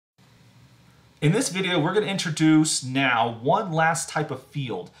In this video, we're going to introduce now one last type of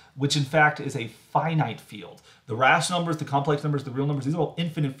field, which in fact is a finite field. The rational numbers, the complex numbers, the real numbers, these are all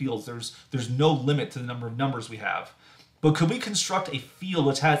infinite fields. There's no limit to the number of numbers we have. But could we construct a field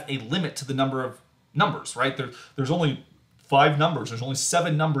which has a limit to the number of numbers, right? There's only 5 numbers. There's only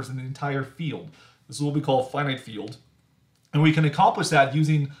 7 numbers in the entire field. This is what we call a finite field. And we can accomplish that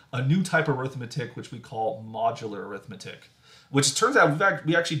using a new type of arithmetic, which we call modular arithmetic. Which turns out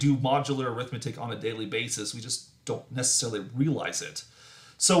we actually do modular arithmetic on a daily basis. We just don't necessarily realize it.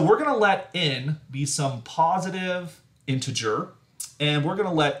 So we're going to let n be some positive integer, and we're going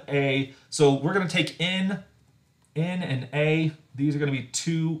to let a, so we're going to take n and a, these are going to be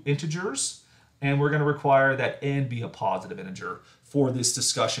 2 integers, and we're going to require that n be a positive integer for this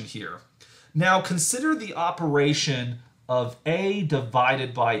discussion here. Now consider the operation of a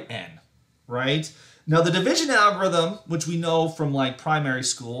divided by n, right? Now the division algorithm, which we know from like primary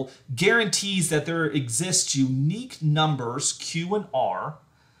school, guarantees that there exist unique numbers q and r.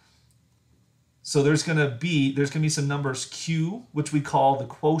 So there's going to be some numbers q, which we call the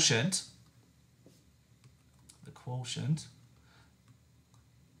quotient.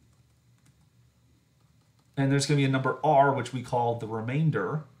 And there's going to be a number r, which we call the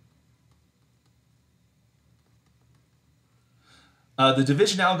remainder. The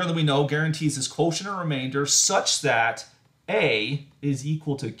division algorithm we know guarantees this quotient or remainder such that a is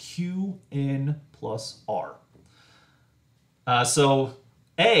equal to qn plus r. So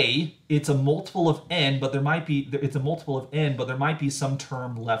a, it's a multiple of n, but there might be some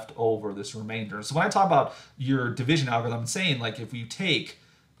term left over, this remainder. So when I talk about your division algorithm, I'm saying like if you take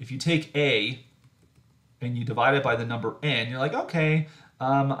a and you divide it by the number n, you're like, okay,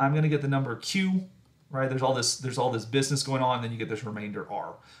 I'm going to get the number q. Right, there's all this business going on, and then you get this remainder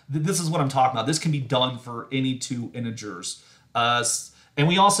r. This is what I'm talking about. This can be done for any 2 integers. And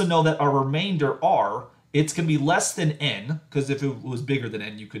we also know that our remainder r, it's going to be less than n, because if it was bigger than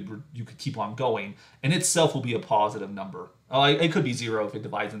n, you could keep on going, and itself will be a positive number. It could be 0 if it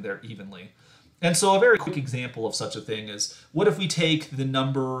divides in there evenly. And so a very quick example of such a thing is, what if we take the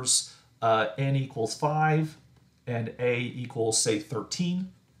numbers n equals 5 and a equals, say,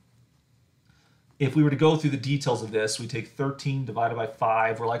 13? If we were to go through the details of this, we take 13 divided by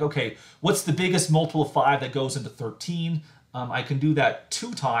 5. We're like, okay, what's the biggest multiple of 5 that goes into 13? I can do that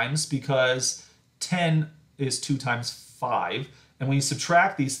 2 times because 10 is 2 times 5. And when you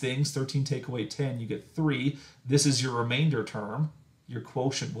subtract these things, 13 take away 10, you get 3. This is your remainder term. Your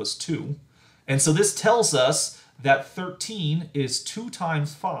quotient was 2. And so this tells us that 13 is 2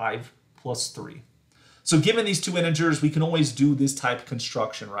 times 5 plus 3. So given these 2 integers, we can always do this type of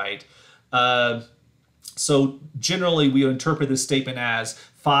construction, right? So generally we would interpret this statement as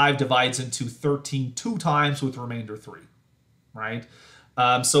 5 divides into 13 2 times with remainder 3, right?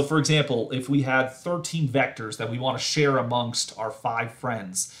 So for example, if we had 13 vectors that we want to share amongst our 5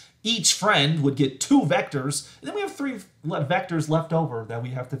 friends, each friend would get 2 vectors, and then we have 3 vectors left over that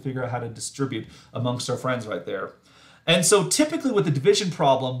we have to figure out how to distribute amongst our friends right there. And so typically with the division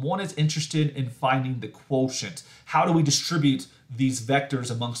problem, one is interested in finding the quotient. How do we distribute these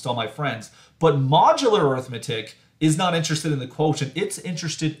vectors amongst all my friends? But modular arithmetic is not interested in the quotient. It's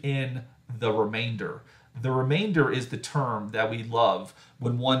interested in the remainder. The remainder is the term that we love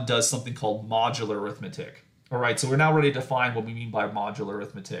when one does something called modular arithmetic. All right, so we're now ready to define what we mean by modular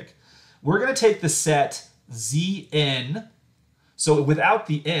arithmetic. We're going to take the set Zn. So without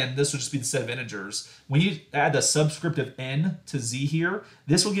the n, this would just be the set of integers. When you add the subscript of n to z here,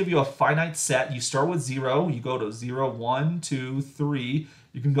 this will give you a finite set. You start with 0, you go to 0, 1, 2, 3.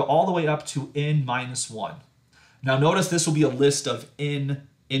 You can go all the way up to n minus 1. Now notice this will be a list of n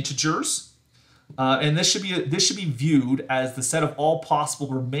integers. And this should be viewed as the set of all possible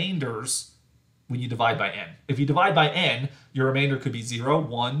remainders when you divide by n. If you divide by n, your remainder could be 0,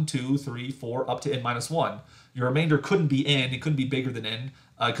 1, 2, 3, 4, up to n minus 1. Your remainder couldn't be n, it couldn't be bigger than n,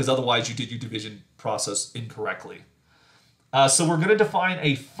 because otherwise you did your division process incorrectly. So we're going to define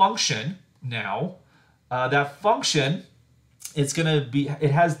a function now. That function,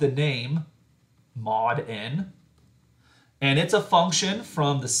 it has the name mod n, and it's a function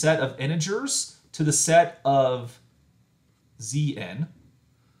from the set of integers to the set of zn.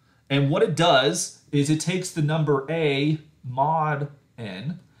 And what it does is it takes the number a mod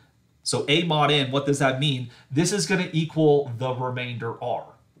n. So a mod n, what does that mean? This is going to equal the remainder r.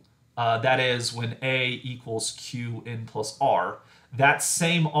 That is when a equals qn plus r. That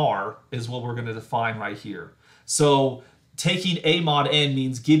same r is what we're going to define right here. So taking a mod n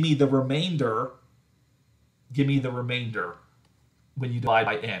means give me the remainder when you divide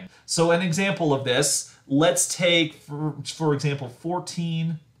by n. So an example of this, let's take, for example,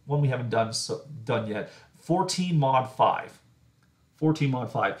 14 one we haven't done yet. 14 mod 5. 14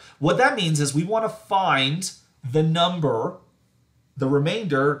 mod 5. What that means is we want to find the number, the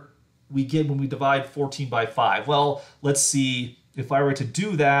remainder we get when we divide 14 by 5. Well, let's see. If I were to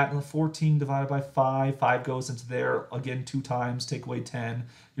do that, 14 divided by 5, 5 goes into there, again 2 times, take away 10.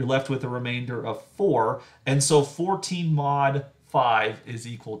 You're left with a remainder of 4. And so 14 mod 5 is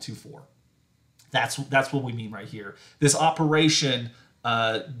equal to 4. That's what we mean right here. This operation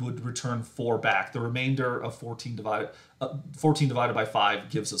would return 4 back. The remainder of 14 divided by 5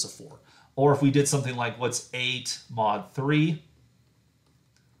 gives us a 4. Or if we did something like, what's 8 mod 3?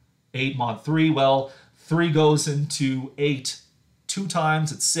 8 mod 3, well, 3 goes into 8 2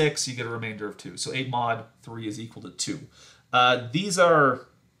 times, it's 6, you get a remainder of 2. So 8 mod 3 is equal to 2. These are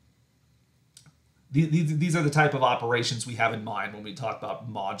the type of operations we have in mind when we talk about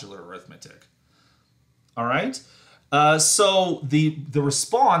modular arithmetic. All right? So the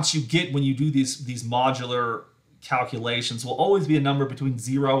response you get when you do these modular calculations will always be a number between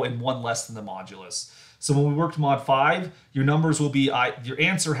 0 and 1 less than the modulus. So when we worked mod 5, your numbers will be, your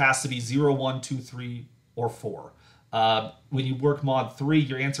answer has to be 0, 1, 2, 3, or 4. When you work mod 3,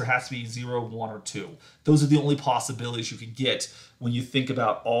 your answer has to be 0, 1, or 2. Those are the only possibilities you can get when you think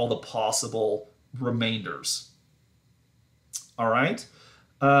about all the possible remainders. All right,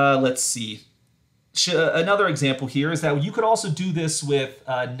 let's see. Another example here is that you could also do this with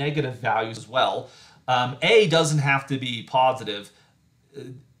negative values as well. A doesn't have to be positive.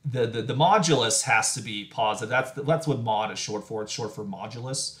 The modulus has to be positive. That's what mod is short for. It's short for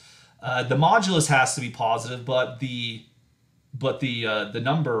modulus. The modulus has to be positive, but the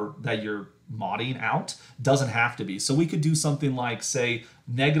number that you're modding out doesn't have to be. So we could do something like, say,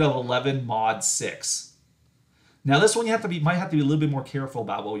 negative 11 mod 6. Now this one might have to be a little bit more careful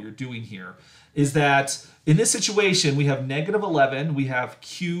about what you're doing here. Is that in this situation we have negative 11, we have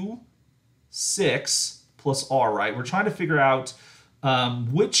Q6 plus R, right? We're trying to figure out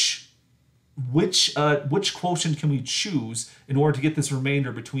which quotient can we choose in order to get this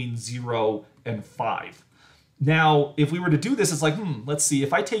remainder between 0 and 5. Now, if we were to do this, it's like, let's see,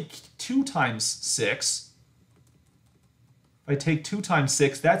 if I take 2 times 6,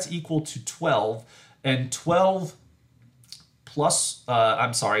 that's equal to 12, and 12 plus,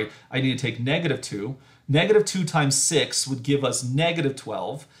 I'm sorry, I need to take negative 2. Negative 2 times 6 would give us negative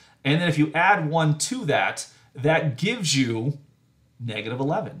 12, and then if you add 1 to that, that gives you negative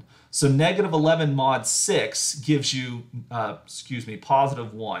 11. So negative 11 mod 6 gives you,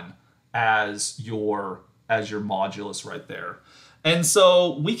 positive 1 as your modulus right there. And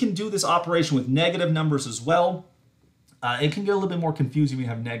so we can do this operation with negative numbers as well. It can get a little bit more confusing when you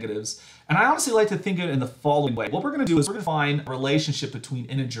have negatives. And I honestly like to think of it in the following way. What we're going to do is we're going to find a relationship between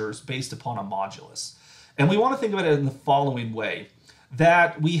integers based upon a modulus. And we want to think of it in the following way.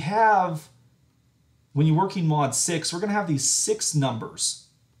 That we have, when you're working mod 6, we're going to have these 6 numbers.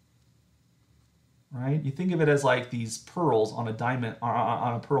 Right? You think of it as like these pearls on a diamond,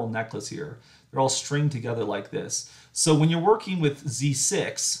 on a pearl necklace here. They're all stringed together like this. So when you're working with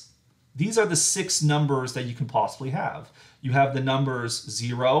Z6, these are the 6 numbers that you can possibly have. You have the numbers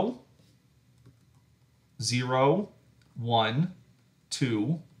 0, 0, 1,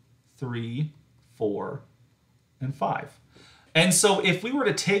 2, 3, 4, and 5. And so if we were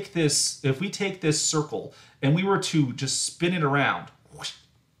to take this, if we take this circle and we were to just spin it around,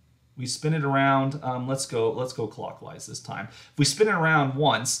 we spin it around, let's go clockwise this time. If we spin it around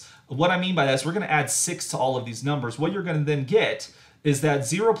once, what I mean by that is we're going to add 6 to all of these numbers. What you're going to then get is that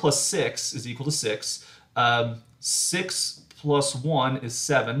 0 plus 6 is equal to 6. 6 plus 1 is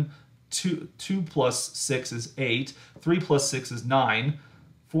 7. 2 plus 6 is 8. 3 plus 6 is 9.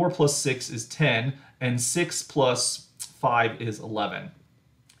 4 plus 6 is 10. And 6 plus 5 is 11.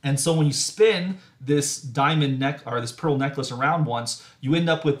 And so when you spin this this pearl necklace around once, you end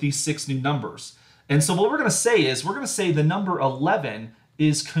up with these 6 new numbers. And so what we're going to say is, we're going to say the number 11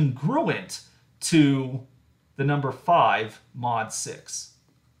 is congruent to the number 5 mod 6.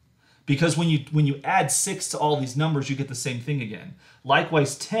 Because when you add 6 to all these numbers, you get the same thing again.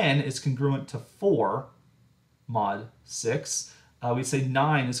 Likewise, 10 is congruent to 4 mod 6. We'd say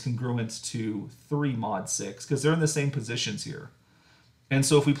 9 is congruent to 3 mod 6, because they're in the same positions here. And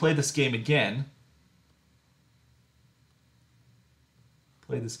so if we play this game again,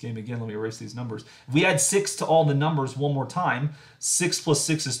 let me erase these numbers. If we add 6 to all the numbers one more time, 6 plus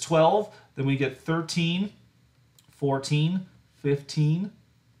 6 is 12, then we get 13, 14, 15,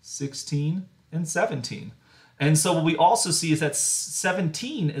 16, and 17. And so what we also see is that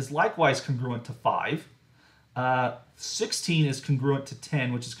 17 is likewise congruent to 5. 16 is congruent to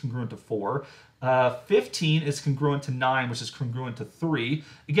 10, which is congruent to 4. 15 is congruent to 9, which is congruent to 3.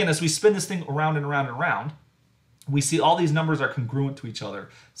 Again, as we spin this thing around and around and around, we see all these numbers are congruent to each other.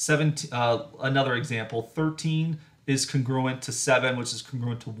 17, another example, 13 is congruent to 7, which is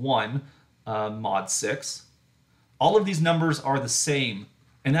congruent to 1, mod 6. All of these numbers are the same,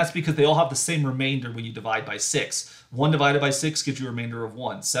 and that's because they all have the same remainder when you divide by 6. 1 divided by 6 gives you a remainder of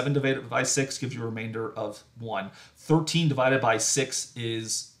 1. 7 divided by 6 gives you a remainder of 1. 13 divided by 6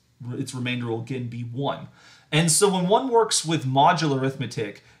 is, its remainder will again be 1. And so when one works with modular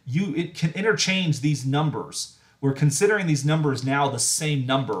arithmetic, it can interchange these numbers. We're considering these numbers now the same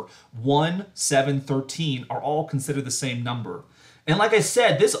number. 1, 7, 13 are all considered the same number. And like I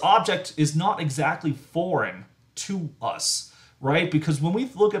said, this object is not exactly foreign to us, right? Because when we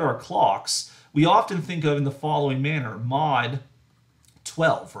look at our clocks, we often think of in the following manner, mod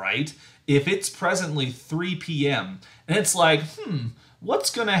 12, right? If it's presently 3 p.m. and it's like, what's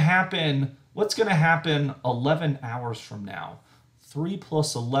going to happen 11 hours from now? 3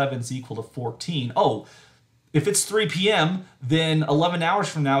 plus 11 is equal to 14. Oh, if it's 3 p.m., then 11 hours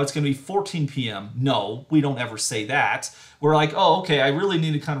from now, it's going to be 14 p.m. No, we don't ever say that. We're like, oh, okay, I really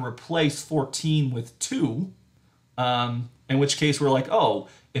need to kind of replace 14 with 2, in which case we're like, oh,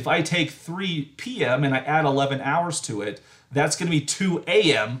 if I take 3 p.m. and I add 11 hours to it, that's going to be 2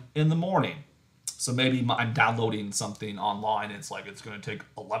 a.m. in the morning. So maybe I'm downloading something online, and it's like it's going to take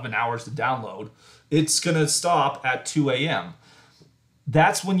 11 hours to download. It's going to stop at 2 a.m.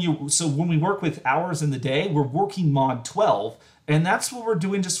 That's when when we work with hours in the day, we're working mod 12, and that's what we're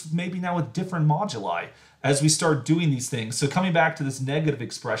doing just maybe now with different moduli as we start doing these things. So coming back to this negative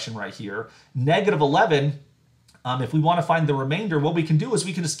expression right here, negative 11, if we want to find the remainder, what we can do is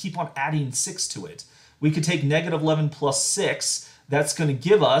we can just keep on adding 6 to it. We could take negative 11 plus 6. That's going to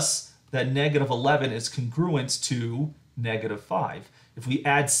give us that negative 11 is congruent to negative 5. If we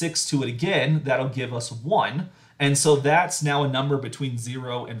add 6 to it again, that'll give us 1. And so that's now a number between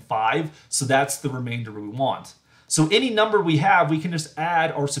 0 and 5. So that's the remainder we want. So any number we have, we can just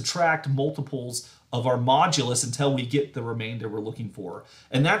add or subtract multiples of our modulus until we get the remainder we're looking for.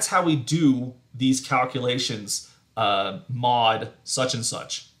 And that's how we do these calculations, mod such and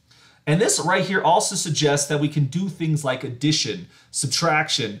such. And this right here also suggests that we can do things like addition,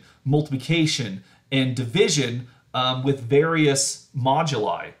 subtraction, multiplication, and division with various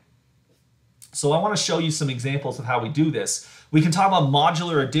moduli. So I want to show you some examples of how we do this. We can talk about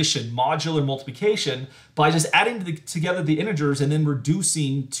modular addition, modular multiplication by just adding together the integers and then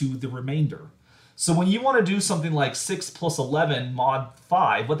reducing to the remainder. So when you want to do something like 6 plus 11 mod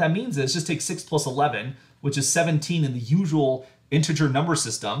 5, what that means is just take 6 plus 11, which is 17 in the usual integer number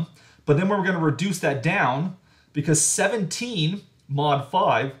system, but then we're going to reduce that down because 17 mod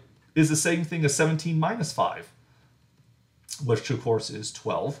 5 is the same thing as 17 minus 5, which of course is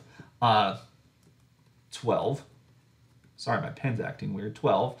 12. 12. Sorry, my pen's acting weird.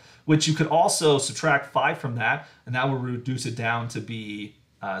 12, which you could also subtract 5 from that, and that will reduce it down to be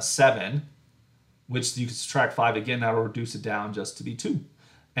 7, which you can subtract 5 again, that will reduce it down just to be 2.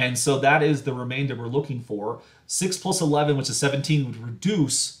 And so that is the remainder we're looking for. 6 plus 11, which is 17, would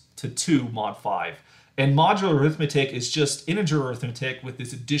reduce to 2 mod 5. And modular arithmetic is just integer arithmetic with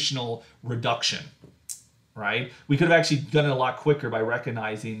this additional reduction, right? We could have actually done it a lot quicker by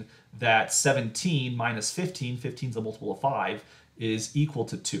recognizing that 17 minus 15, 15 is a multiple of 5, is equal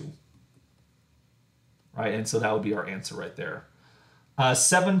to 2, right? And so that would be our answer right there.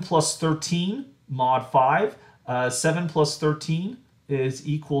 7 plus 13 mod 5. 7 plus 13 is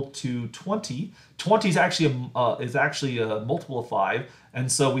equal to 20. 20 is actually a multiple of 5, and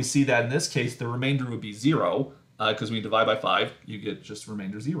so we see that in this case the remainder would be 0 because when you divide by 5, you get just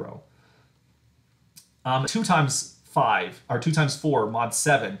remainder 0. 2 times 5, or 2 times 4, mod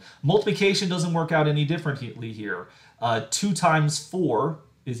 7. Multiplication doesn't work out any differently here. 2 times 4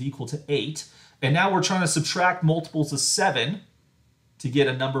 is equal to 8. And now we're trying to subtract multiples of 7 to get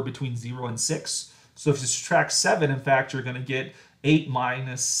a number between 0 and 6. So if you subtract 7, in fact, you're going to get 8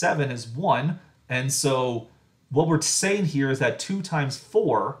 minus 7 is 1. And so what we're saying here is that 2 times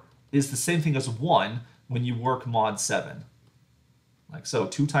 4 is the same thing as 1 when you work mod 7. Like so,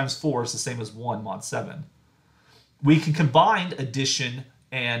 2 times 4 is the same as 1 mod 7. We can combine addition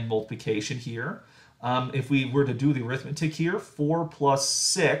and multiplication here. If we were to do the arithmetic here, 5 plus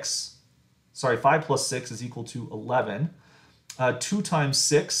 6 is equal to 11. 2 times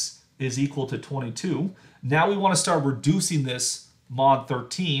 6 is equal to 22. Now we want to start reducing this mod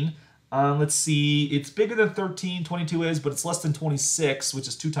 13. Let's see, it's bigger than 13, 22 is, but it's less than 26, which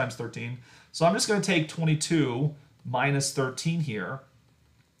is 2 times 13. So I'm just going to take 22 minus 13 here,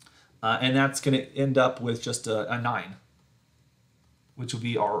 and that's going to end up with just a 9, which would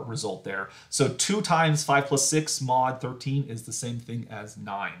be our result there. So 2 times 5 plus 6 mod 13 is the same thing as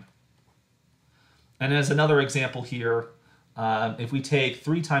 9. And as another example here, if we take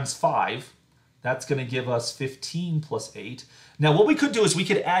 3 times 5, that's going to give us 15 plus 8. Now what we could do is we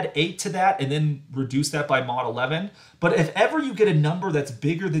could add 8 to that and then reduce that by mod 11. But if ever you get a number that's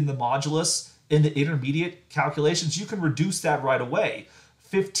bigger than the modulus in the intermediate calculations, you can reduce that right away.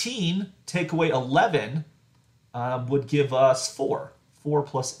 15 take away 11 would give us 4. 4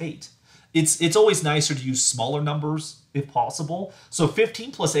 plus 8. It's always nicer to use smaller numbers if possible. So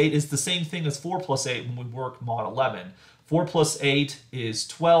 15 plus 8 is the same thing as 4 plus 8 when we work mod 11. 4 plus 8 is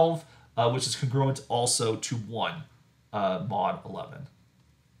 12, which is congruent also to 1 mod 11.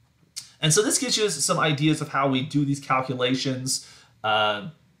 And so this gives you some ideas of how we do these calculations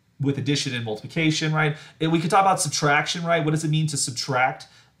with addition and multiplication, right? And we could talk about subtraction, right? What does it mean to subtract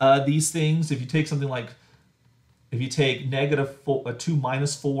these things? If you take something like, if you take negative 2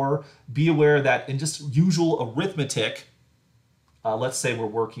 minus 4, be aware that in just usual arithmetic, let's say we're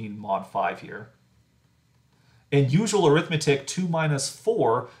working mod 5 here. In usual arithmetic, 2 minus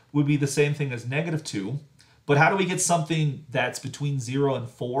 4 would be the same thing as negative 2. But how do we get something that's between 0 and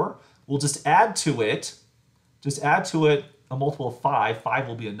 4? We'll just add to it a multiple of 5. 5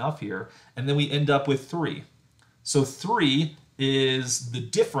 will be enough here. And then we end up with 3. So 3 is the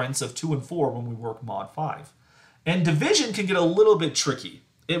difference of 2 and 4 when we work mod 5. And division can get a little bit tricky.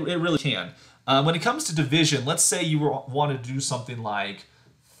 It really can. When it comes to division, let's say you want to do something like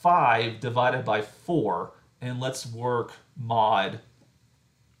 5 divided by 4, and let's work mod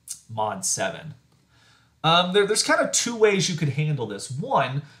 7. There's kind of 2 ways you could handle this.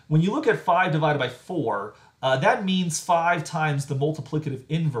 One, when you look at 5 divided by 4, that means 5 times the multiplicative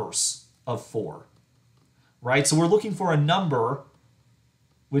inverse of 4, right? So we're looking for a number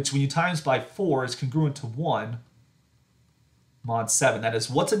which, when you times by 4, is congruent to 1 mod 7. That is,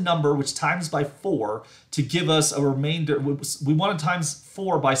 what's a number which times by 4 to give us a remainder? We want to times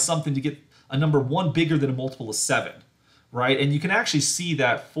 4 by something to get a number 1 bigger than a multiple of 7, right? And you can actually see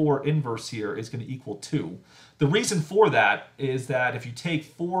that 4 inverse here is going to equal 2. The reason for that is that if you take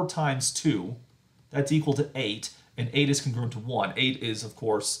 4 times 2, that's equal to 8, and 8 is congruent to 1. 8 is, of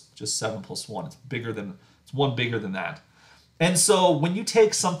course, just 7 plus 1. It's 1 bigger than that. And so when you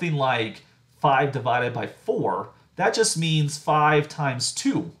take something like 5 divided by 4, that just means 5 times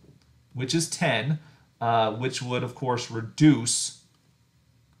 2, which is 10, which would, of course, reduce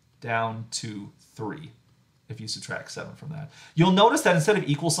down to 3 if you subtract 7 from that. You'll notice that instead of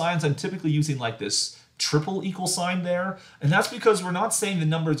equal signs, I'm typically using like this triple equal sign there, and that's because we're not saying the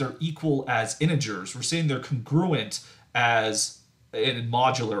numbers are equal as integers. We're saying they're congruent as in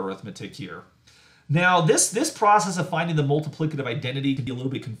modular arithmetic here. Now, this process of finding the multiplicative identity can be a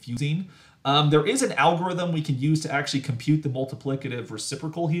little bit confusing. There is an algorithm we can use to actually compute the multiplicative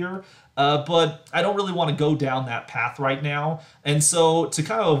reciprocal here, but I don't really want to go down that path right now. And so to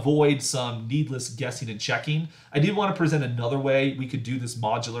kind of avoid some needless guessing and checking, I did want to present another way we could do this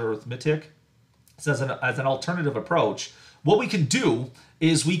modular arithmetic. So as an alternative approach, what we can do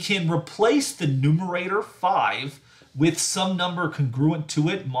is we can replace the numerator 5 with some number congruent to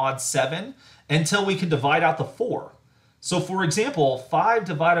it, mod 7, until we can divide out the 4. So for example, 5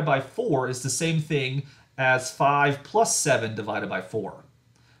 divided by 4 is the same thing as 5 plus 7 divided by 4,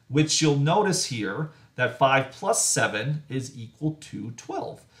 which you'll notice here that 5 plus 7 is equal to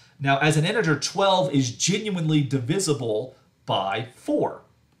 12. Now, as an integer, 12 is genuinely divisible by 4,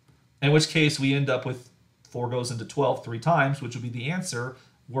 in which case we end up with 4 goes into 12 3 times, which would be the answer,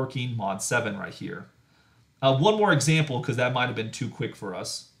 working mod 7 right here. One more example, because that might have been too quick for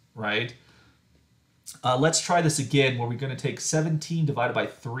us, right? Let's try this again, where we're going to take 17 divided by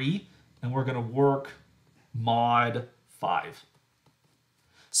 3, and we're going to work mod 5.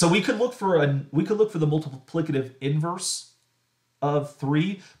 So we could look for the multiplicative inverse of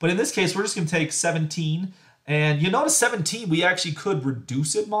 3, but in this case, we're just going to take 17, and you notice 17, we actually could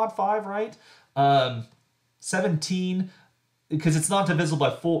reduce it mod 5, right? 17, because it's not divisible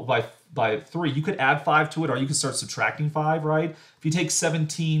by 3, you could add 5 to it, or you could start subtracting 5, right? If you take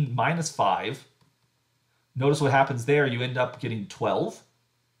 17 minus 5, notice what happens there. You end up getting 12,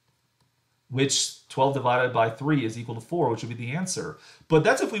 which 12 divided by 3 is equal to 4, which would be the answer. But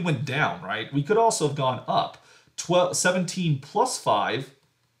that's if we went down, right? We could also have gone up. 17 plus 5,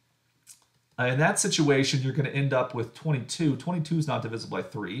 in that situation, you're going to end up with 22. 22 is not divisible by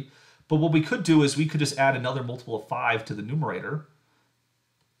 3. But what we could do is we could just add another multiple of 5 to the numerator.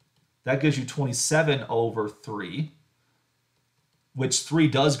 That gives you 27 over 3, which 3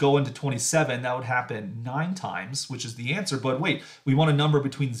 does go into 27. That would happen 9 times, which is the answer. But wait, we want a number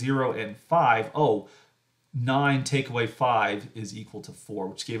between 0 and 5. Oh, 9 take away 5 is equal to 4,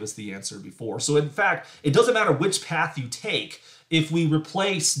 which gave us the answer before. So in fact, it doesn't matter which path you take. If we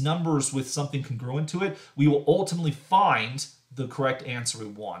replace numbers with something congruent to it, we will ultimately find the correct answer we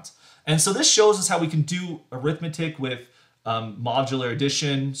want. And so this shows us how we can do arithmetic with modular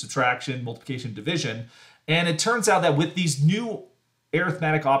addition, subtraction, multiplication, division. And it turns out that with these new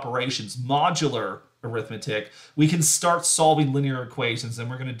arithmetic operations, modular arithmetic, we can start solving linear equations, and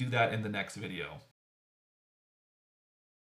we're going to do that in the next video.